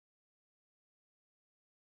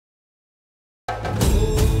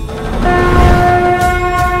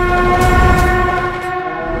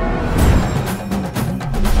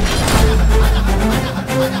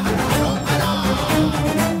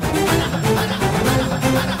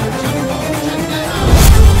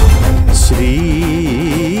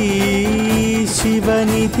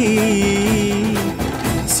Sivanidhi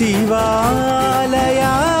Sivalayaalu.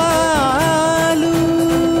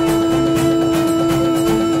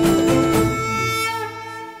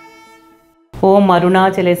 Om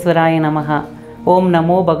Arunachaleswaraya Namaha. Om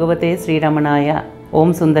NAMO BHAGAVATE SRIRAMANAYA. Om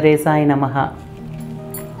SUNDARESAYA Namaha.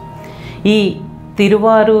 ఈ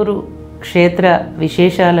తిరువారూరు క్షేత్ర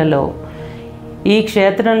విశేషాలలో ఈ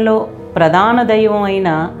క్షేత్రంలో ప్రధాన దైవం అయిన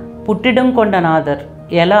పుట్టిడం కొండనాథర్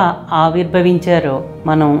ఎలా ఆవిర్భవించారో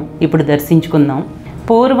మనం ఇప్పుడు దర్శించుకుందాం.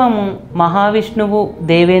 పూర్వము మహావిష్ణువు,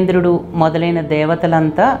 దేవేంద్రుడు మొదలైన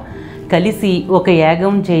దేవతలంతా కలిసి ఒక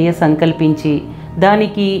యాగం చేయ సంకల్పించి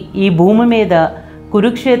దానికి ఈ భూమి మీద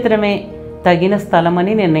కురుక్షేత్రమే తగిన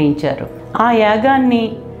స్థలమని నిర్ణయించారు. ఆ యాగాన్ని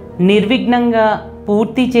నిర్విఘ్నంగా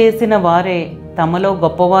పూర్తి చేసిన వారే తమలో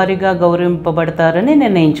గొప్పవారిగా గౌరవింపబడతారని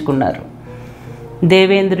నిర్ణయించుకున్నారు.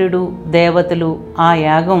 దేవేంద్రుడు, దేవతలు ఆ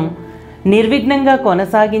యాగం నిర్విఘ్నంగా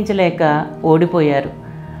కొనసాగించలేక ఓడిపోయారు.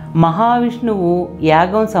 మహావిష్ణువు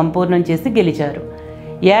యాగం సంపూర్ణం చేసి గెలిచారు.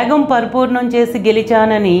 యాగం పరిపూర్ణం చేసి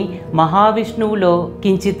గెలిచానని మహావిష్ణువులో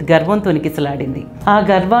కించిత్ గర్వం తొనికిసలాడింది. ఆ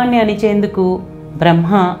గర్వాన్ని అణిచేందుకు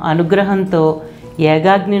బ్రహ్మ అనుగ్రహంతో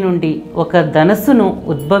యాగాగ్ని నుండి ఒక ధనస్సును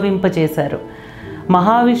ఉద్భవింపచేశారు.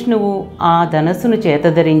 మహావిష్ణువు ఆ ధనస్సును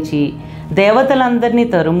చేతధరించి దేవతలందరినీ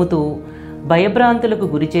తరుముతూ భయభ్రాంతులకు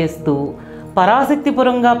గురి చేస్తూ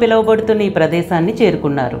పరాశక్తిపురంగా పిలువబడుతున్న ఈ ప్రదేశాన్ని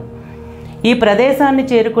చేరుకున్నారు. ఈ ప్రదేశాన్ని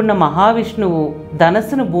చేరుకున్న మహావిష్ణువు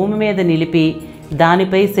ధనస్సును భూమి మీద నిలిపి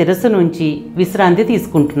దానిపై శిరస్సు నుంచి విశ్రాంతి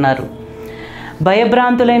తీసుకుంటున్నారు.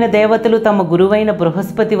 భయభ్రాంతులైన దేవతలు తమ గురువైన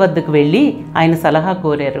బృహస్పతి వద్దకు వెళ్ళి ఆయన సలహా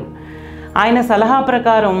కోరారు. ఆయన సలహా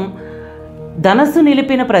ప్రకారం ధనస్సు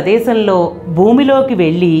నిలిపిన ప్రదేశంలో భూమిలోకి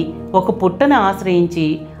వెళ్ళి ఒక పుట్టను ఆశ్రయించి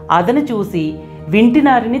అదను చూసి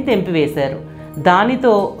వింటినారిని తెంపివేశారు.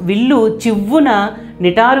 దానితో విల్లు చివ్వున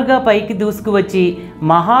నిటారుగా పైకి దూసుకువచ్చి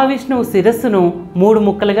మహావిష్ణువు శిరస్సును 3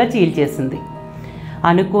 ముక్కలుగా చీల్చేసింది.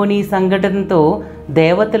 అనుకోని సంఘటనతో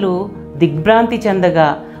దేవతలు దిగ్భ్రాంతి చెందగా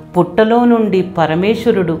పుట్టలో నుండి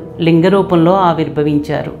పరమేశ్వరుడు లింగరూపంలో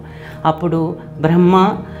ఆవిర్భవించారు. అప్పుడు బ్రహ్మ,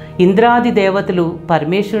 ఇంద్రాది దేవతలు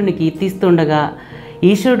పరమేశ్వరుని కీర్తిస్తుండగా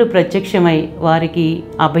ఈశ్వరుడు ప్రత్యక్షమై వారికి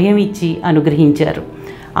అభయం ఇచ్చి అనుగ్రహించారు.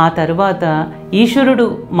 ఆ తరువాత ఈశ్వరుడు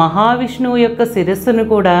మహావిష్ణువు యొక్క శిరస్సును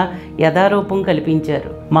కూడా యథారూపం కల్పించారు.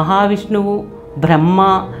 మహావిష్ణువు, బ్రహ్మ,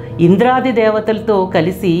 ఇంద్రాది దేవతలతో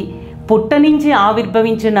కలిసి పుట్ట నుంచి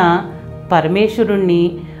ఆవిర్భవించిన పరమేశ్వరుణ్ణి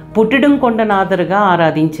పుట్టిడం కొండనాథరుగా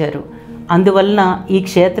ఆరాధించారు. అందువలన ఈ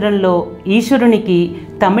క్షేత్రంలో ఈశ్వరునికి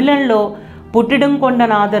తమిళంలో పుట్టిడం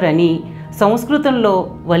కొండనాథర్ అని, సంస్కృతంలో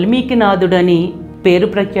వల్మీకినాథుడని పేరు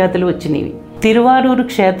ప్రఖ్యాతులు వచ్చినవి. తిరువారూరు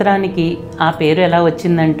క్షేత్రానికి ఆ పేరు ఎలా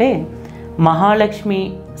వచ్చిందంటే మహాలక్ష్మి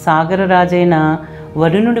సాగరరాజైన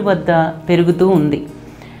వరుణుడి వద్ద పెరుగుతూ ఉంది.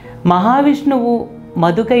 మహావిష్ణువు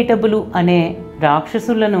మధుకైటబులు అనే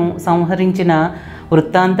రాక్షసులను సంహరించిన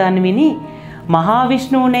వృత్తాంతాన్ని విని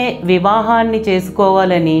మహావిష్ణువునే వివాహాన్ని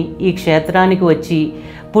చేసుకోవాలని ఈ క్షేత్రానికి వచ్చి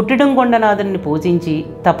పుట్టిడం కొండనాథుని పూజించి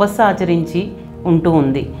తపస్సు ఆచరించి ఉంటూ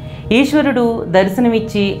ఉంది. ఈశ్వరుడు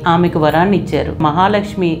దర్శనమిచ్చి ఆమెకు వరాన్ని ఇచ్చారు.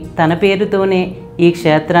 మహాలక్ష్మి తన పేరుతోనే ఈ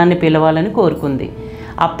క్షేత్రాన్ని పిలవాలని కోరుకుంది.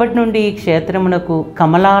 అప్పటి నుండి ఈ క్షేత్రమునకు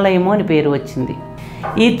కమలాలయము అని పేరు వచ్చింది.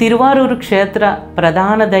 ఈ తిరువారూరు క్షేత్ర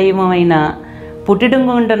ప్రధాన దైవమైన పుట్టిడం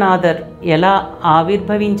కొండనాథర్ ఎలా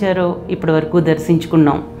ఆవిర్భవించారో ఇప్పటి వరకు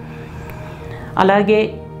దర్శించుకున్నాం. అలాగే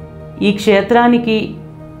ఈ క్షేత్రానికి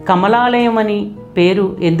కమలాలయం అని పేరు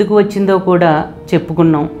ఎందుకు వచ్చిందో కూడా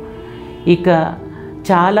చెప్పుకున్నాం. ఇక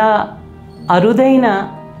చాలా అరుదైన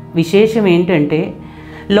విశేషం ఏంటంటే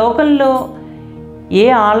లోకంలో ఏ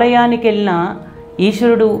ఆలయానికి వెళ్ళినా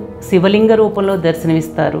ఈశ్వరుడు శివలింగ రూపంలో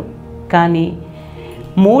దర్శనమిస్తారు. కానీ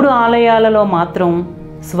 3 ఆలయాలలో మాత్రం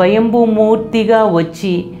స్వయంభూమూర్తిగా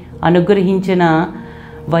వచ్చి అనుగ్రహించిన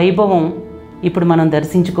వైభవం ఇప్పుడు మనం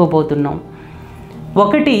దర్శించుకోబోతున్నాం.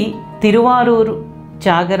 1 తిరువారూరు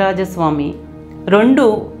త్యాగరాజస్వామి, 2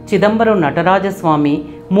 చిదంబరం నటరాజస్వామి,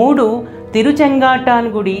 3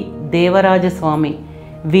 తిరుచెంగాటాన్గుడి దేవరాజస్వామి.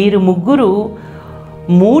 వీరు ముగ్గురు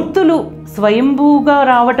మూర్తులు స్వయంభూగా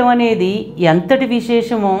రావటం అనేది ఎంతటి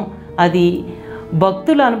విశేషమో అది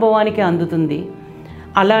భక్తుల అనుభవానికి అందుతుంది.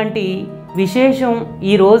 అలాంటి విశేషం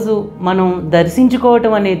ఈరోజు మనం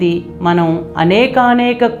దర్శించుకోవటం అనేది మనం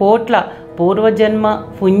అనేక కోట్ల పూర్వజన్మ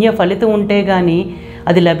పుణ్య ఫలితం ఉంటే కానీ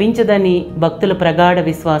అది లభించదని భక్తుల ప్రగాఢ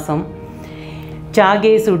విశ్వాసం.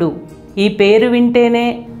 త్యాగేశుడు ఈ పేరు వింటేనే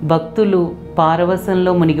భక్తులు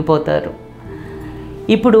పారవశంలో మునిగిపోతారు.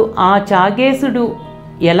 ఇప్పుడు ఆ త్యాగేశుడు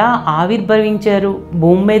ఎలా ఆవిర్భవించారు,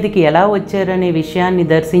 భూమి మీదకి ఎలా వచ్చారు అనే విషయాన్ని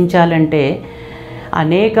దర్శించాలంటే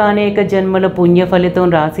అనేక జన్మల పుణ్య ఫలితం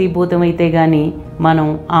రాశీభూతమైతే కానీ మనం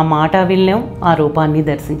ఆ మాట వినలేం, ఆ రూపాన్ని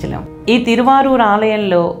దర్శించలేం. ఈ తిరువారూర్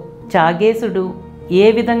ఆలయంలో త్యాగేశుడు ఏ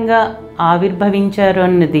విధంగా ఆవిర్భవించారు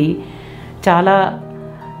అన్నది చాలా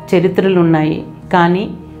చరిత్రలు ఉన్నాయి. కానీ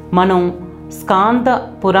మనం స్కాంద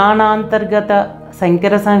పురాణాంతర్గత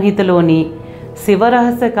శంకర సంహితలోని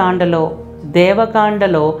శివరహస్య కాండలో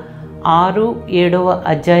దేవకాండలో 6, 7వ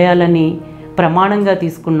అధ్యాయాలని ప్రమాణంగా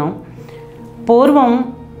తీసుకున్నాం. పూర్వం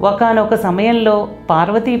ఒకానొక సమయంలో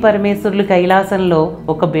పార్వతీ పరమేశ్వరులు కైలాసంలో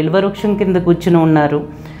ఒక బిల్వవృక్షం కింద కూర్చుని ఉన్నారు.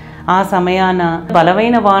 ఆ సమయాన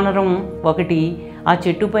బలమైన వానరం ఒకటి ఆ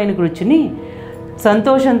చెట్టు పైన కూర్చుని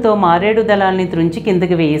సంతోషంతో మారేడు దళాల్ని త్రుంచి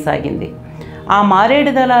కిందకి వేయసాగింది. ఆ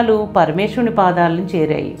మారేడు దళాలు పరమేశ్వరుని పాదాలను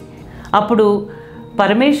చేరాయి. అప్పుడు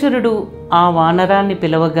పరమేశ్వరుడు ఆ వానరాన్ని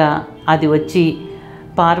పిలవగా అది వచ్చి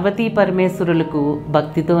పార్వతీ పరమేశ్వరులకు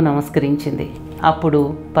భక్తితో నమస్కరించింది. అప్పుడు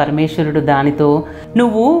పరమేశ్వరుడు దానితో,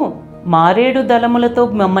 నువ్వు మారేడు దళములతో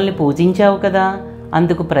మమ్మల్ని పూజించావు కదా,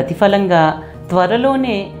 అందుకు ప్రతిఫలంగా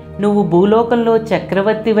త్వరలోనే నువ్వు భూలోకంలో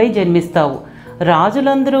చక్రవర్తివై జన్మిస్తావు,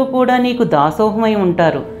 రాజులందరూ కూడా నీకు దాసోహమై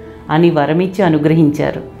ఉంటారు అని వరమిచ్చి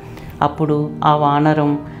అనుగ్రహించారు. అప్పుడు ఆ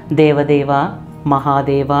వానరం, దేవదేవ,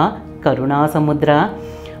 మహాదేవ, కరుణాసముద్ర,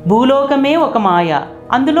 భూలోకమే ఒక మాయ,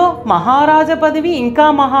 అందులో మహారాజ పదవి ఇంకా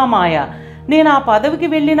మహామాయ. నేను ఆ పదవికి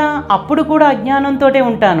వెళ్ళినా అప్పుడు కూడా అజ్ఞానంతో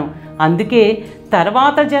ఉంటాను. అందుకే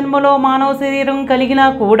తర్వాత జన్మలో మానవ శరీరం కలిగినా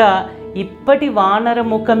కూడా ఇప్పటి వానర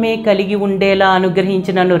ముఖమే కలిగి ఉండేలా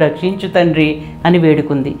అనుగ్రహించి నన్ను రక్షించు తండ్రి అని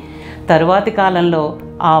వేడుకుంది. తరువాతి కాలంలో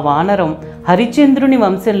ఆ వానరం హరిశ్చంద్రుని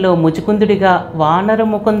వంశంలో ముచుకుందుడిగా వానర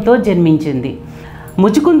ముఖంతో జన్మించింది.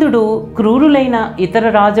 ముచుకుందుడు క్రూరులైన ఇతర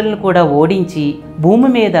రాజులను కూడా ఓడించి భూమి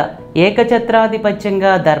మీద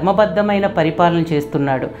ఏకఛత్రాధిపత్యంగా ధర్మబద్ధమైన పరిపాలన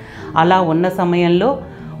చేస్తున్నాడు. అలా ఉన్న సమయంలో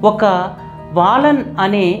ఒక వాలన్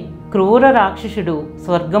అనే క్రూర రాక్షసుడు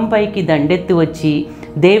స్వర్గంపైకి దండెత్తి వచ్చి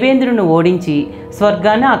దేవేంద్రుని ఓడించి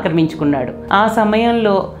స్వర్గాన్ని ఆక్రమించుకున్నాడు. ఆ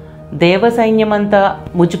సమయంలో దేవ సైన్యమంతా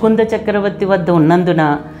ముచుకుంద చక్రవర్తి వద్ద ఉన్నందున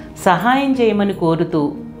సహాయం చేయమని కోరుతూ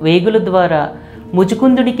వేగుల ద్వారా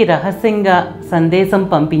ముచుకుందునికి రహస్యంగా సందేశం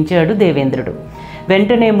పంపించాడు దేవేంద్రుడు.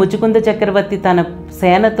 వెంటనే ముచుకుంద చక్రవర్తి తన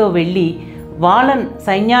సేనతో వెళ్ళి వాలన్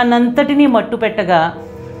సైన్యాన్నంతటినీ మట్టుపెట్టగా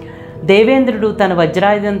దేవేంద్రుడు తన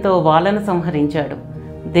వజ్రాయుధంతో వాలను సంహరించాడు.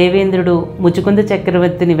 దేవేంద్రుడు ముచుకుంద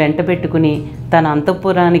చక్రవర్తిని వెంట పెట్టుకుని తన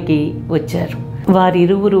అంతఃపురానికి వచ్చారు.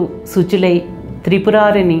 వారిరువురు శుచులై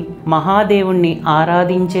త్రిపురారిని మహాదేవుణ్ణి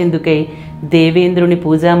ఆరాధించేందుకై దేవేంద్రుని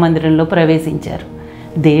పూజామందిరంలో ప్రవేశించారు.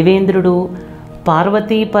 దేవేంద్రుడు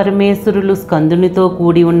పార్వతీ పరమేశ్వరులు స్కందునితో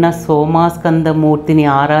కూడి ఉన్న సోమాస్కందమూర్తిని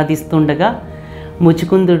ఆరాధిస్తుండగా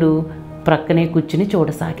ముచుకుందుడు ప్రక్కనే కూర్చుని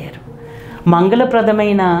చూడసాగారు.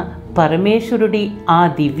 మంగళప్రదమైన పరమేశ్వరుడి ఆ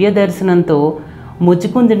దివ్య దర్శనంతో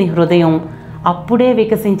ముచుకుందుని హృదయం అప్పుడే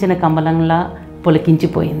వికసించిన కమలంలా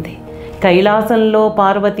పులకించిపోయింది. కైలాసంలో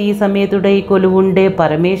పార్వతీ సమేతుడై కొలువుండే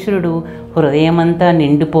పరమేశ్వరుడు హృదయమంతా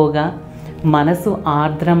నిండిపోగా మనసు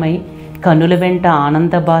ఆర్ద్రమై కనుల వెంట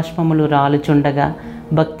ఆనంద బాష్పములు రాలుచుండగా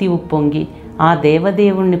భక్తి ఉప్పొంగి ఆ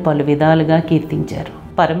దేవదేవుణ్ణి పలు విధాలుగా కీర్తించారు.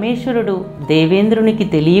 పరమేశ్వరుడు దేవేంద్రునికి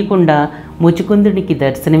తెలియకుండా ముచుకుందునికి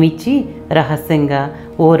దర్శనమిచ్చి రహస్యంగా,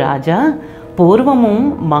 ఓ రాజా, పూర్వము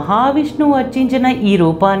మహావిష్ణువు అర్చించిన ఈ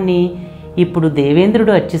రూపాన్ని ఇప్పుడు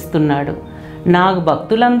దేవేంద్రుడు అర్చిస్తున్నాడు. నా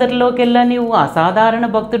భక్తులందరిలోకెల్లా నీవు అసాధారణ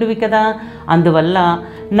భక్తుడివి కదా, అందువల్ల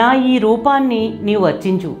నా ఈ రూపాన్ని నీవు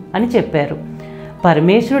అర్చించు అని చెప్పారు.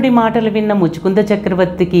 పరమేశ్వరుడి మాటలు విన్న ముచుకుంద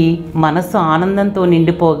చక్రవర్తికి మనస్సు ఆనందంతో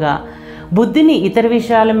నిండిపోగా బుద్ధిని ఇతర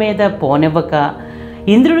విషయాల మీద పోనివ్వక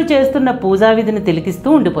ఇంద్రుడు చేస్తున్న పూజా విధిని తిలకిస్తూ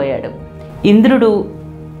ఉండిపోయాడు. ఇంద్రుడు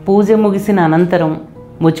పూజ ముగిసిన అనంతరం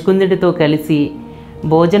ముచుకుందుడితో కలిసి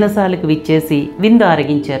భోజనశాలకు విచ్చేసి విందు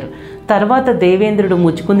ఆరగించారు. తర్వాత దేవేంద్రుడు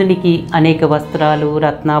ముచుకుందునికి అనేక వస్త్రాలు,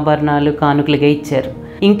 రత్నాభరణాలు కానుకలుగా ఇచ్చారు.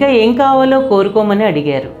 ఇంకా ఏం కావాలో కోరుకోమని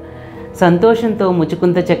అడిగారు. సంతోషంతో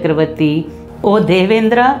ముచుకుంద చక్రవర్తి, ఓ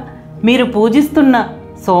దేవేంద్ర, మీరు పూజిస్తున్న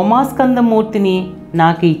సోమాస్కందమూర్తిని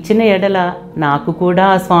నాకు ఇచ్చిన ఎడల నాకు కూడా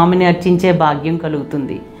ఆ స్వామిని అర్చించే భాగ్యం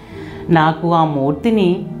కలుగుతుంది. నాకు ఆ మూర్తిని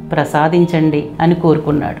ప్రసాదించండి అని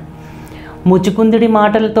కోరుకున్నాడు. ముచుకుందుడి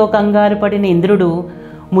మాటలతో కంగారు పడిన ఇంద్రుడు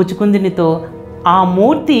ముచుకుందునితో, ఆ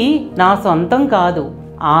మూర్తి నా సొంతం కాదు,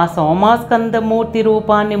 ఆ సోమాస్కందమూర్తి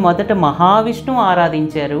రూపాన్ని మొదట మహావిష్ణువు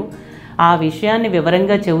ఆరాధించారు, ఆ విషయాన్ని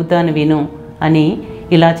వివరంగా చెబుతాను విను అని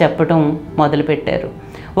ఇలా చెప్పటం మొదలుపెట్టారు.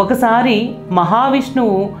 ఒకసారి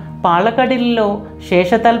మహావిష్ణువు పాలకడిల్లో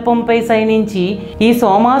శేషతల్పంపై శయనించి ఈ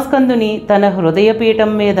సోమాస్కందుని తన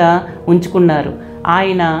హృదయపీఠం మీద ఉంచుకున్నారు.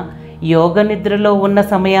 ఆయన యోగ నిద్రలో ఉన్న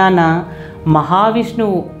సమయాన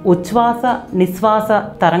మహావిష్ణువు ఉచ్ఛ్వాస నిశ్వాస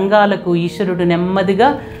తరంగాలకు ఈశ్వరుడు నెమ్మదిగా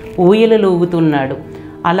ఊయలలూగుతున్నాడు.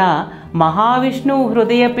 అలా మహావిష్ణువు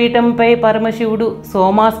హృదయపీఠంపై పరమశివుడు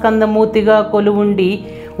సోమాస్కందమూర్తిగా కొలువుండి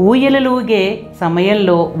ఊయలలూగే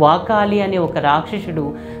సమయంలో వాకాలి అనే ఒక రాక్షసుడు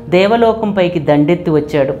దేవలోకంపైకి దండెత్తి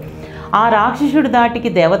వచ్చాడు. ఆ రాక్షసుడు దాటికి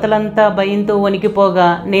దేవతలంతా భయంతో వణికిపోగా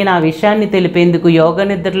నేను ఆ విషయాన్ని తెలిపేందుకు యోగ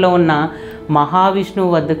నిద్రలో ఉన్న మహావిష్ణువు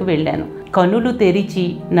వద్దకు వెళ్ళాను. కనులు తెరిచి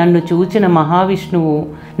నన్ను చూచిన మహావిష్ణువు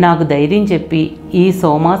నాకు ధైర్యం చెప్పి ఈ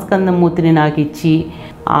సోమాస్కందమూర్తిని నాకు ఇచ్చి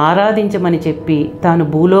ఆరాధించమని చెప్పి తాను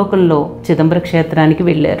భూలోకంలో చిదంబర క్షేత్రానికి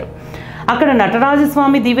వెళ్ళారు. అక్కడ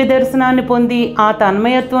నటరాజస్వామి దివ్య దర్శనాన్ని పొంది ఆ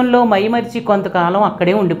తన్మయత్వంలో మైమరిచి కొంతకాలం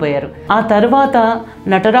అక్కడే ఉండిపోయారు. ఆ తర్వాత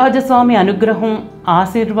నటరాజస్వామి అనుగ్రహం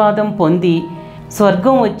ఆశీర్వాదం పొంది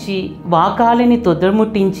స్వర్గం వచ్చి వాకాలిని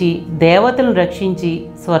తొదముట్టించి దేవతలను రక్షించి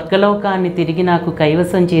స్వర్గలోకాన్ని తిరిగి నాకు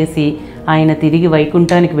కైవసం చేసి ఆయన తిరిగి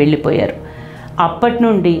వైకుంఠానికి వెళ్ళిపోయారు. అప్పటి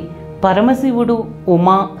నుండి పరమశివుడు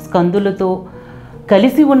ఉమా స్కందులతో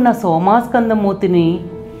కలిసి ఉన్న సోమాస్కందమూర్తిని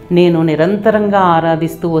నేను నిరంతరంగా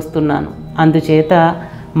ఆరాధిస్తూ వస్తున్నాను. అందుచేత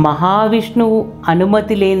మహావిష్ణువు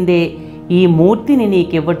అనుమతి లేందే ఈ మూర్తిని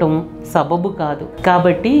నీకివ్వటం సబబు కాదు.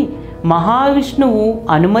 కాబట్టి మహావిష్ణువు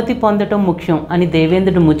అనుమతి పొందటం ముఖ్యం అని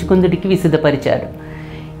దేవేంద్రుడు ముచుకుందుడికి విశదపరిచాడు.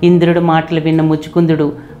 ఇంద్రుడు మాటలు విన్న ముచుకుందుడు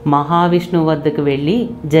మహావిష్ణువు వద్దకు వెళ్ళి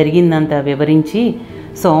జరిగిందంతా వివరించి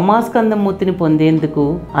సోమాస్కందమూర్తిని పొందేందుకు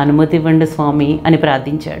అనుమతి ఇవ్వండి స్వామి అని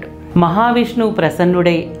ప్రార్థించాడు. మహావిష్ణువు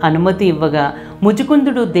ప్రసన్నుడై అనుమతి ఇవ్వగా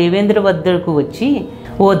ముచుకుందుడు దేవేంద్ర వద్దకు వచ్చి,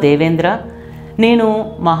 ఓ దేవేంద్ర, నేను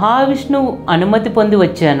మహావిష్ణువు అనుమతి పొంది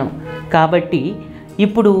వచ్చాను కాబట్టి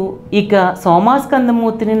ఇప్పుడు ఇక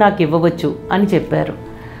సోమాస్కందమూర్తిని నాకు ఇవ్వవచ్చు అని చెప్పారు.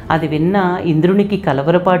 అది విన్న ఇంద్రునికి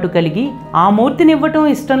కలవరపాటు కలిగి ఆ మూర్తిని ఇవ్వటం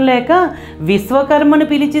ఇష్టం లేక విశ్వకర్మను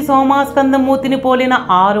పిలిచి సోమాస్కందమూర్తిని పోలిన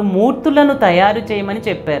 6 మూర్తులను తయారు చేయమని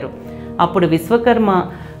చెప్పారు. అప్పుడు విశ్వకర్మ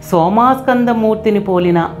సోమాస్కందమూర్తిని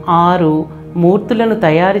పోలిన 6 మూర్తులను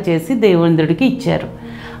తయారు చేసి దేవేంద్రుడికి ఇచ్చారు.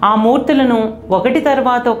 ఆ మూర్తులను ఒకటి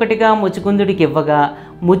తర్వాత ఒకటిగా ముచుకుందుడికి ఇవ్వగా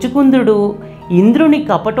ముచుకుందుడు ఇంద్రుని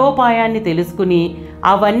కపటోపాయాన్ని తెలుసుకుని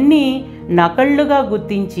అవన్నీ నకళ్ళుగా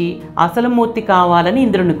గుర్తించి అసలు మూర్తి కావాలని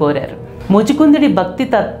ఇంద్రుని కోరారు. ముచుకుందుడి భక్తి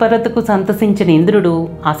తత్పరతకు సంతసించిన ఇంద్రుడు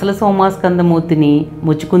అసలు సోమాస్కందమూర్తిని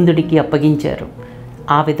ముచుకుందుడికి అప్పగించారు.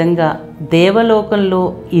 ఆ విధంగా దేవలోకంలో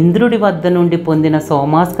ఇంద్రుడి వద్ద నుండి పొందిన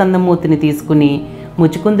సోమాస్కందమూర్తిని తీసుకుని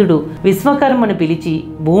ముచుకుందుడు విశ్వకర్మను పిలిచి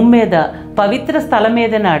భూమి మీద పవిత్ర స్థలం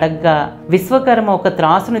మీదని అడగ్గా విశ్వకర్మ ఒక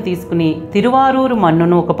త్రాసును తీసుకుని తిరువారూరు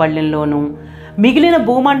మన్నును ఒక పళ్ళెంలోనూ మిగిలిన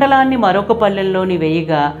భూమండలాన్ని మరొక పళ్ళెంలోని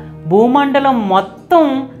వేయగా భూమండలం మొత్తం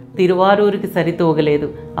తిరువారూరుకి సరితూగలేదు.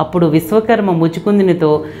 అప్పుడు విశ్వకర్మ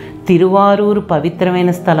ముచుకుందునితో తిరువారూరు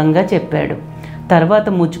పవిత్రమైన స్థలంగా చెప్పాడు. తర్వాత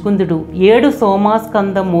ముచుకుందుడు 7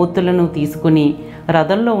 సోమాస్కంద మూర్తులను తీసుకుని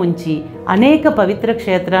రథంలో ఉంచి అనేక పవిత్ర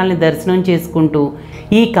క్షేత్రాలని దర్శనం చేసుకుంటూ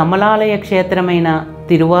ఈ కమలాలయ క్షేత్రమైన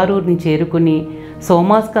తిరువారూరుని చేరుకుని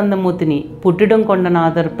సోమాస్కందమూర్తిని పుట్టిడం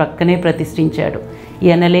కొండనాథర్ ప్రక్కనే ప్రతిష్ఠించాడు.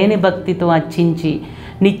 ఎనలేని భక్తితో అర్చించి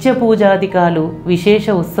నిత్య పూజాధికాలు విశేష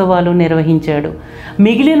ఉత్సవాలు నిర్వహించాడు.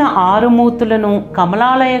 మిగిలిన 6 మూర్తులను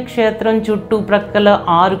కమలాలయ క్షేత్రం చుట్టూ ప్రక్కల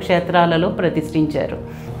 6 క్షేత్రాలలో ప్రతిష్ఠించారు.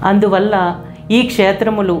 అందువల్ల ఈ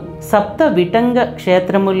క్షేత్రములు సప్త విటంగ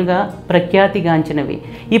క్షేత్రములుగా ప్రఖ్యాతిగాంచినవి.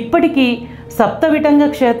 ఇప్పటికీ సప్త విటంగ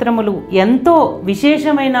క్షేత్రములు ఎంతో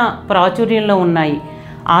విశేషమైన ప్రాచుర్యంలో ఉన్నాయి.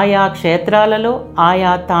 ఆయా క్షేత్రాలలో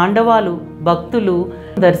ఆయా తాండవాలు భక్తులు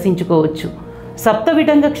దర్శించుకోవచ్చు. సప్త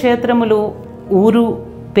విటంగ క్షేత్రములు ఊరు,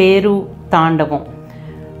 పేరు, తాండవం.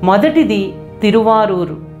 మొదటిది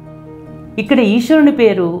తిరువారూరు. ఇక్కడ ఈశ్వరుని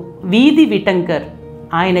పేరు వీధి విటంకర్.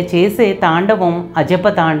 ఆయన చేసే తాండవం అజప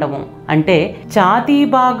తాండవం, అంటే ఛాతీ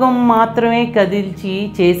భాగం మాత్రమే కదిల్చి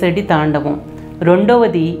చేసేటి తాండవం.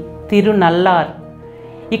 రెండవది తిరునల్లార్.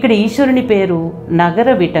 ఇక్కడ ఈశ్వరుని పేరు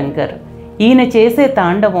నగర విటంకర్. ఈయన చేసే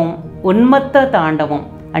తాండవం ఉన్మత్త తాండవం,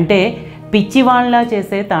 అంటే పిచ్చివాళ్లా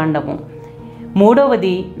చేసే తాండవం.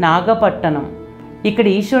 మూడవది నాగపట్టణం. ఇక్కడ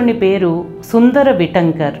ఈశ్వరుని పేరు సుందర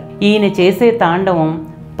విటంకర్. ఈయన చేసే తాండవం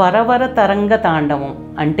పరవర తరంగ తాండవం,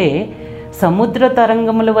 అంటే సముద్ర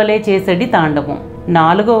తరంగముల వలె చేసేటి తాండవం.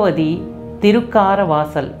 నాలుగవది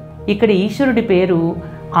తిరుక్కారవాసల్. ఇక్కడ ఈశ్వరుడి పేరు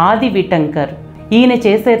ఆది విటంకర్. ఈయన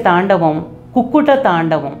చేసే తాండవం కుక్కుట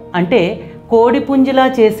తాండవం, అంటే కోడిపుంజిలా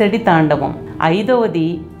చేసేటి తాండవం. ఐదవది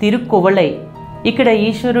తిరుక్కువళై. ఇక్కడ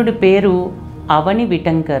ఈశ్వరుడి పేరు అవని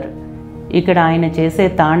విటంకర్. ఇక్కడ ఆయన చేసే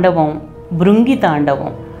తాండవం భృంగి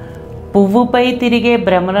తాండవం, పువ్వుపై తిరిగే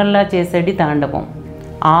భ్రమరంలా చేసేటి తాండవం.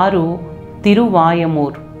 6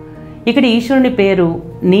 తిరువాయమూర్. ఇక్కడ ఈశ్వరుని పేరు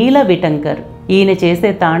నీల విటంకర్. ఈయన చేసే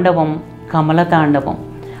తాండవం కమల తాండవం,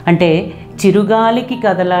 అంటే చిరుగాలికి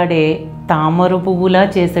కదలాడే తామర పువ్వులా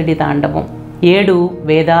చేసేటి తాండవం. 7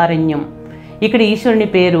 వేదారణ్యం. ఇక్కడ ఈశ్వరుని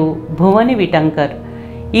పేరు భువని విటంకర్.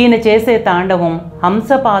 ఈయన చేసే తాండవం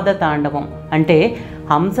హంసపాద తాండవం, అంటే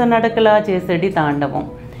హంస నడకలా చేసేటి తాండవం.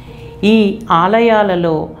 ఈ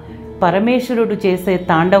ఆలయాలలో పరమేశ్వరుడు చేసే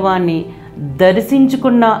తాండవాన్ని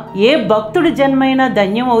దర్శించుకున్న ఏ భక్తుడి జన్మైనా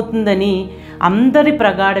ధన్యం అవుతుందని అందరి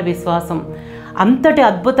ప్రగాఢ విశ్వాసం. అంతటి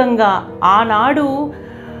అద్భుతంగా ఆనాడు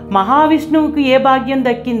మహావిష్ణువుకి ఏ భాగ్యం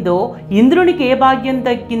దక్కిందో, ఇంద్రునికి ఏ భాగ్యం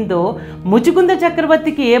దక్కిందో, ముచుకుంద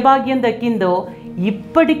చక్రవర్తికి ఏ భాగ్యం దక్కిందో,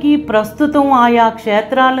 ఇప్పటికీ ప్రస్తుతం ఆయా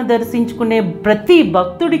క్షేత్రాలను దర్శించుకునే ప్రతి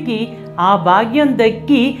భక్తుడికి ఆ భాగ్యం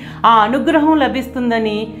దక్కి ఆ అనుగ్రహం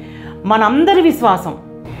లభిస్తుందని మనందరి విశ్వాసం.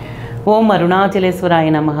 ఓం అరుణాచలేశ్వరాయ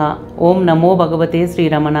నమః. ఓం నమో భగవతే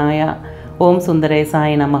శ్రీరమణాయ. ఓం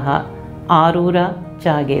సుందరేసాయ నమః. ఆరూరా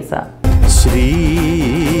చాగేసా. శ్రీ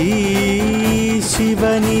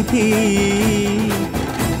శివనిధి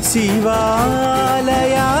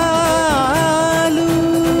శివాలయాలు.